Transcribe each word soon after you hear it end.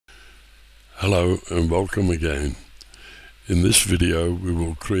Hello and welcome again. In this video we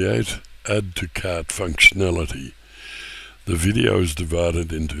will create Add to Cart functionality. The video is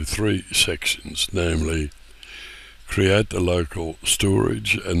divided into three sections, namely create the local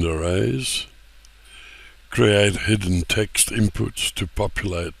storage and arrays, create hidden text inputs to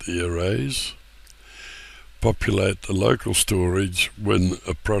populate the arrays, populate the local storage when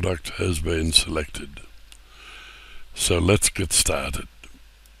a product has been selected. So let's get started.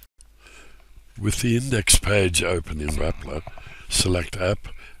 With the index page open in wCart, select App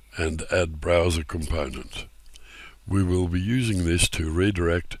and add Browser component. We will be using this to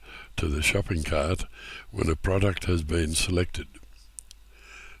redirect to the shopping cart when a product has been selected.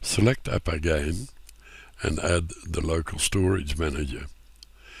 Select App again and add the local storage manager.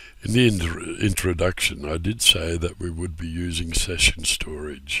 In the introduction I did say that we would be using session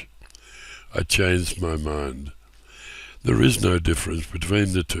storage. I changed my mind. There is no difference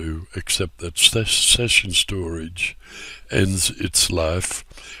between the two except that session storage ends its life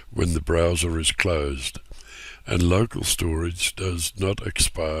when the browser is closed, and local storage does not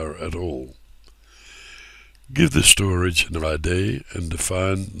expire at all. Give the storage an ID and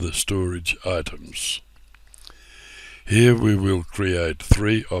define the storage items. Here we will create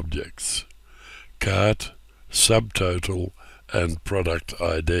three objects: cart, subtotal, and product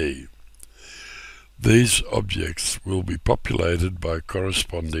ID. These objects will be populated by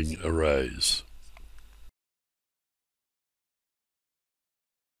corresponding arrays.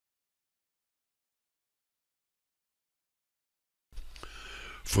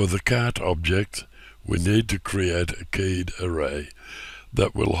 For the cart object, we need to create a keyed array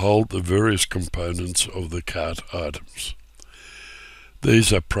that will hold the various components of the cart items.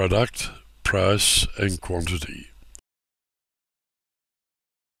 These are product, price, and quantity.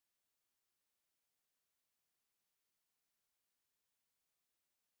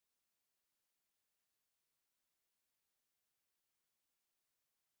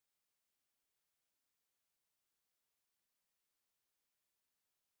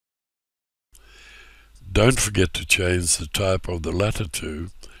 Don't forget to change the type of the latter two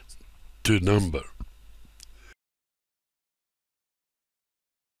to number.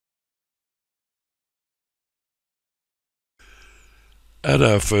 Add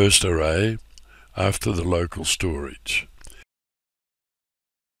our first array after the local storage.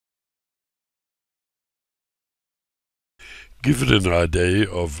 Give it an ID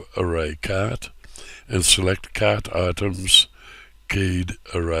of array cart and select cart items keyed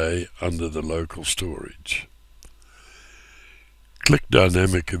array under the local storage. Click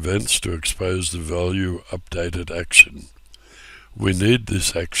Dynamic Events to expose the value updated action. We need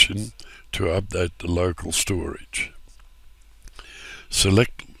this action to update the local storage.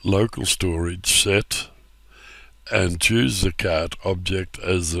 Select Local Storage Set and choose the cart object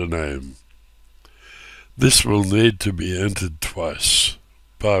as the name. This will need to be entered twice.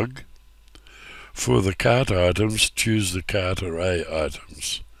 Bug. For the cart items, choose the cart array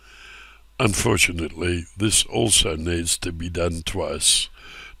items. Unfortunately, this also needs to be done twice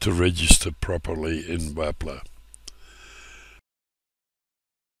to register properly in wCart.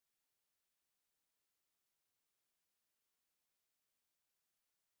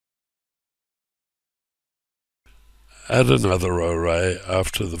 Add another array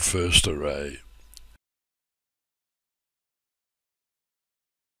after the first array.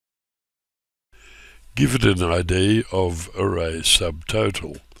 Give it an ID of array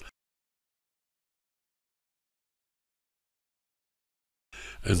subtotal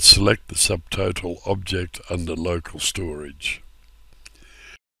and select the subtotal object under local storage.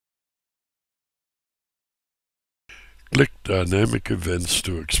 Click Dynamic Events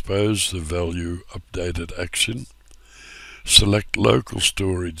to expose the value updated action. Select Local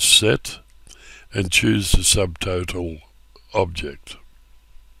Storage Set and choose the subtotal object.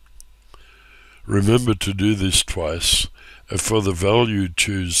 Remember to do this twice, and for the value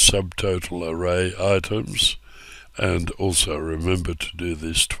choose subtotal array items, and also remember to do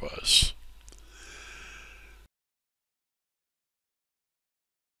this twice.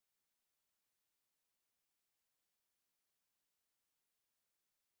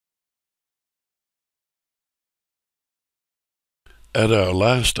 Add our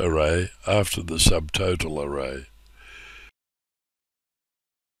last array after the subtotal array.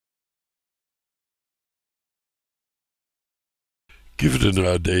 Give it an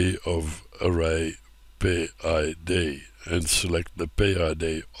ID of array PID and select the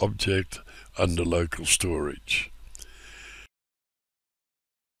PID object under local storage.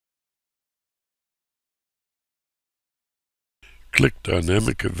 Click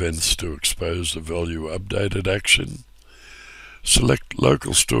Dynamic Events to expose the value updated action. Select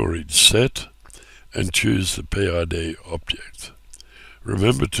Local Storage Set and choose the PID object.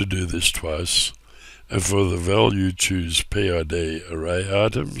 Remember to do this twice, and for the value choose PID array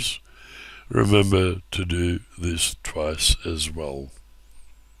items. Remember to do this twice as well.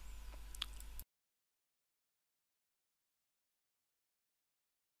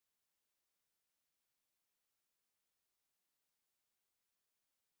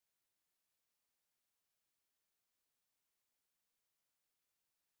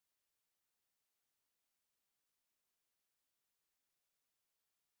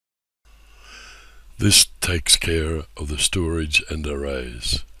 This takes care of the storage and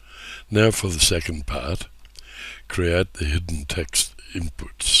arrays. Now for the second part, create the hidden text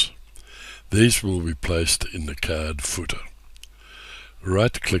inputs. These will be placed in the card footer.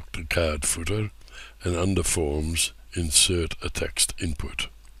 Right-click the card footer and under Forms, insert a text input.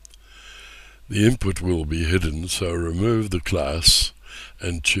 The input will be hidden, so remove the class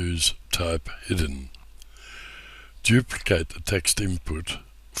and choose Type Hidden. Duplicate the text input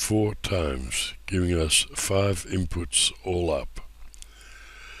 4 times, giving us 5 inputs all up.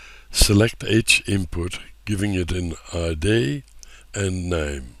 Select each input, giving it an ID and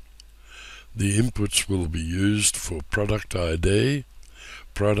name. The inputs will be used for product ID,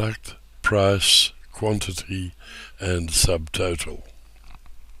 product, price, quantity, and subtotal.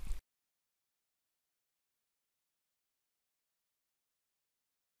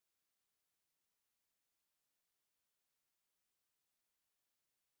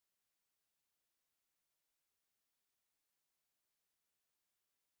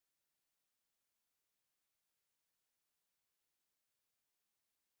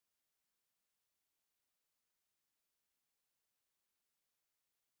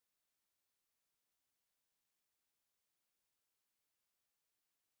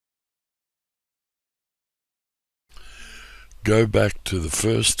 Go back to the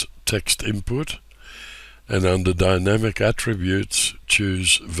first text input and under Dynamic Attributes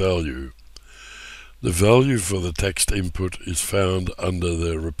choose Value. The value for the text input is found under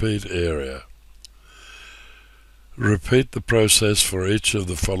the Repeat area. Repeat the process for each of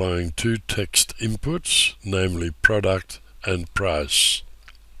the following 2 text inputs, namely product and price.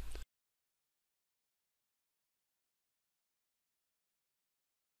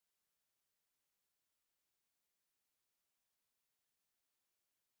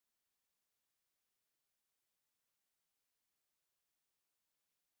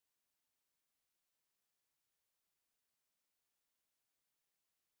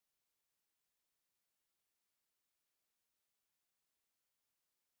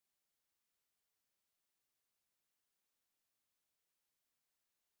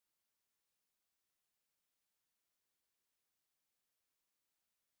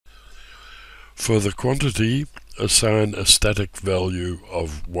 For the quantity, assign a static value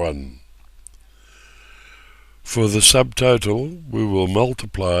of 1. For the subtotal, we will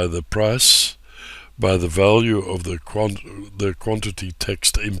multiply the price by the value of the quantity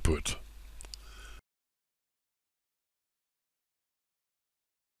text input.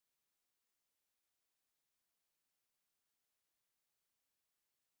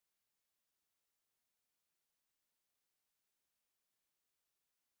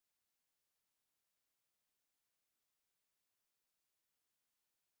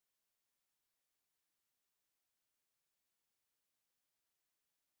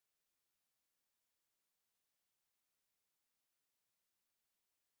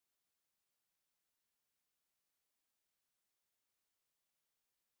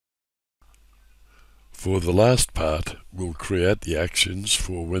 For the last part, we'll create the actions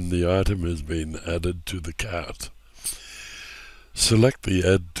for when the item has been added to the cart. Select the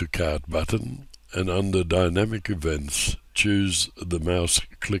Add to Cart button and under Dynamic Events, choose the mouse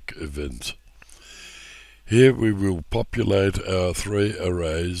click event. Here we will populate our 3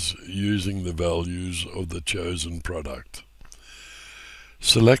 arrays using the values of the chosen product.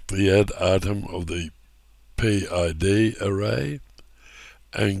 Select the Add item of the PID array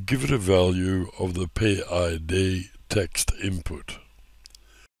and give it a value of the PID text input.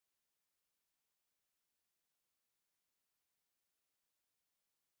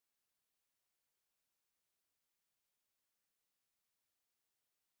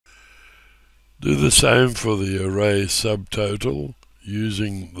 Do the same for the array subtotal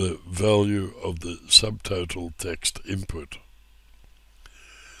using the value of the subtotal text input.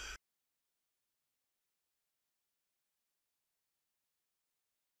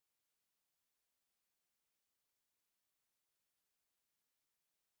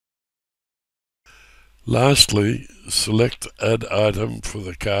 Lastly, select Add Item for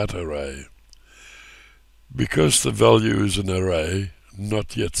the cart array. Because the value is an array,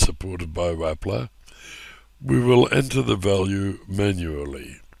 not yet supported by WAPLA, We will enter the value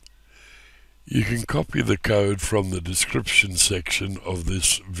manually. You can copy the code from the description section of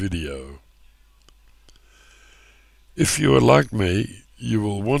this video. If you are like me, you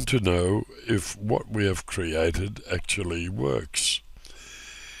will want to know if what we have created actually works.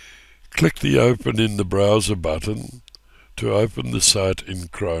 Click the Open in the Browser button to open the site in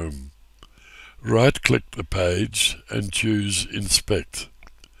Chrome. Right-click the page and choose Inspect.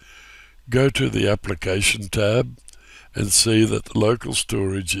 Go to the Application tab and see that the local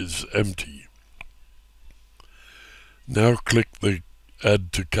storage is empty. Now click the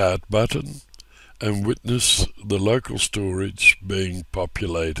Add to Cart button and witness the local storage being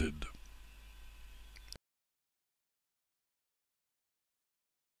populated.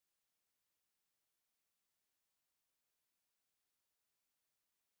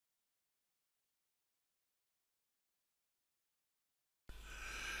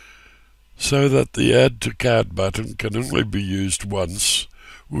 So that the Add to Cart button can only be used once,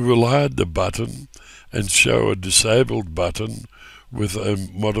 we will hide the button and show a disabled button with a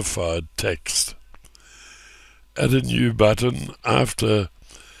modified text. Add a new button after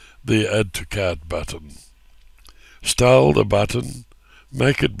the Add to Cart button. Style the button,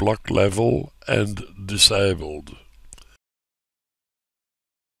 make it block level and disabled.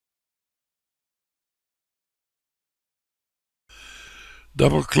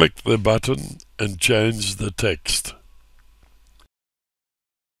 Double-click the button and change the text.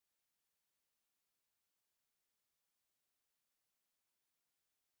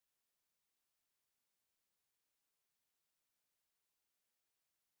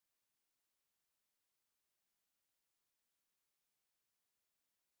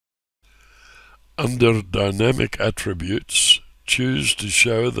 Under Dynamic Attributes, choose to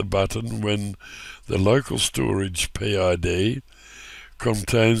show the button when the local storage PID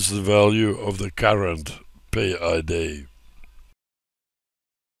contains the value of the current PID.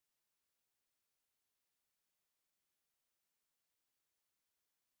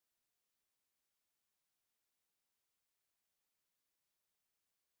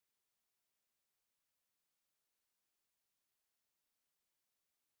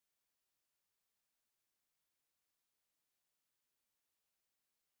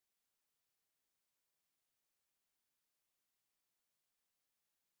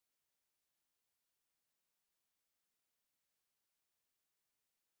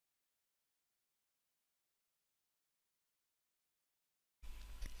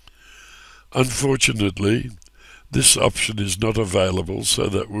 Unfortunately, this option is not available, so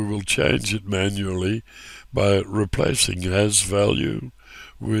that we will change it manually by replacing has value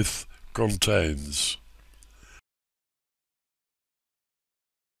with contains.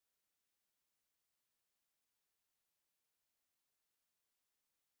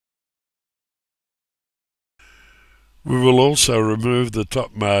 We will also remove the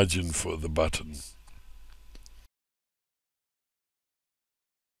top margin for the button.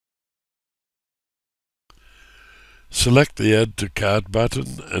 Select the Add to Cart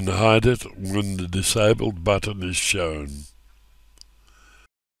button and hide it when the disabled button is shown.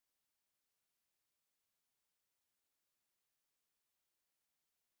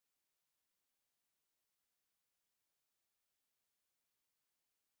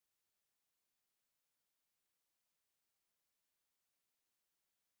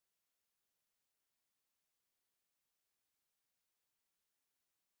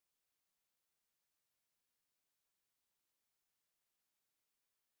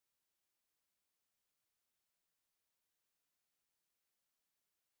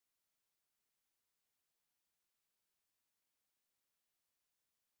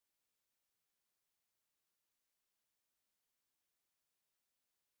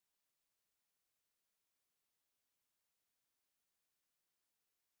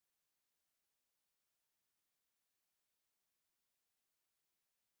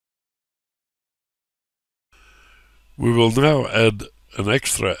 We will now add an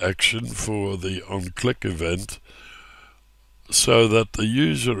extra action for the onClick event so that the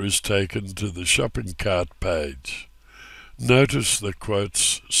user is taken to the shopping cart page. Notice the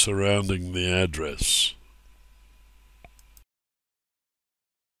quotes surrounding the address.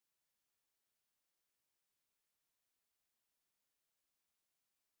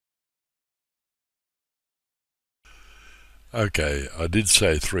 Okay, I did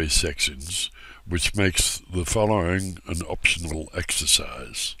say 3 sections, which makes the following an optional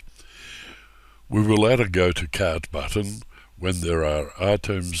exercise. We will add a Go to Cart button when there are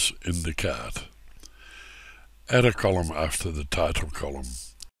items in the cart. Add a column after the title column.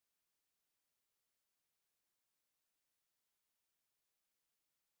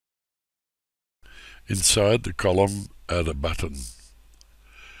 Inside the column, add a button.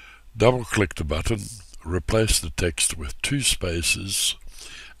 Double-click the button, replace the text with 2 spaces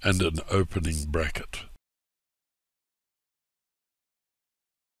and an opening bracket.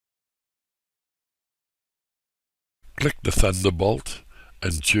 Click the thunderbolt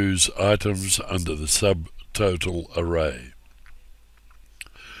and choose Items under the subtotal array.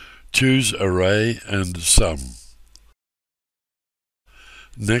 Choose Array and Sum.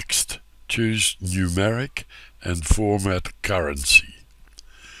 Next, choose Numeric and format Currency.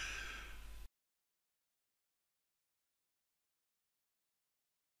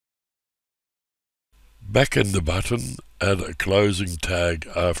 Back in the button, add a closing tag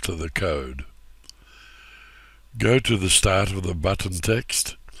after the code. Go to the start of the button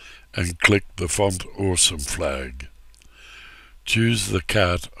text and click the Font Awesome flag. Choose the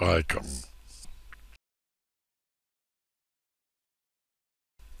cart icon.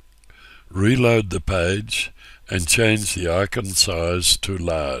 Reload the page and change the icon size to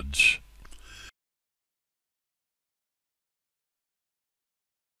large.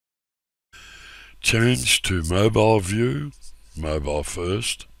 Change to Mobile View, Mobile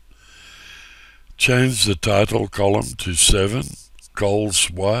First. Change the title column to 7 cols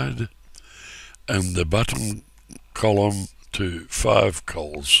wide and the button column to 5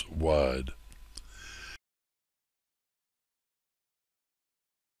 cols wide.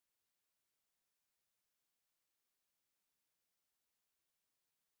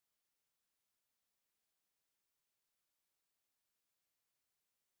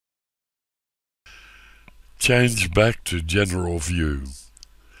 Change back to General View.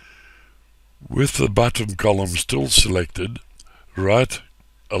 With the button column still selected, right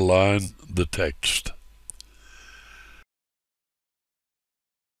align the text.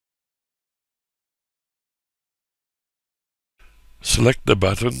 Select the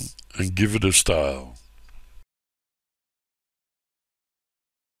button and give it a style.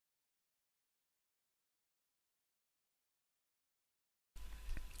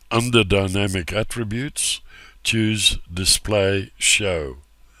 Under Dynamic Attributes, choose Display Show.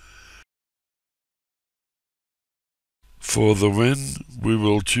 For the when, we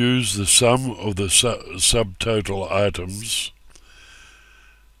will choose the sum of the subtotal items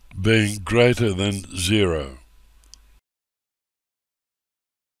being greater than 0.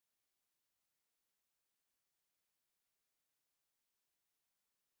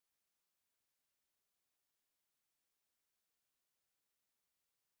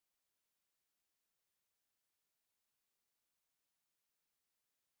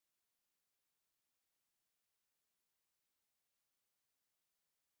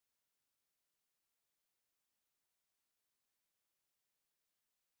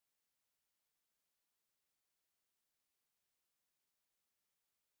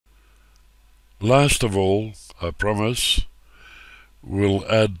 Last of all, I promise, we'll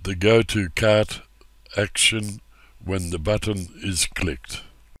add the Go to Cart action when the button is clicked.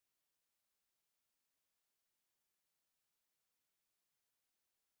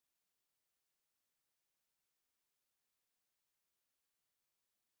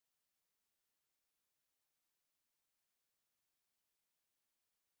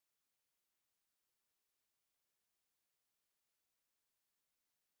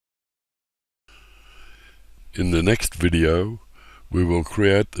 In the next video, we will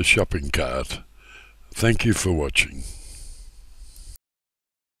create the shopping cart. Thank you for watching.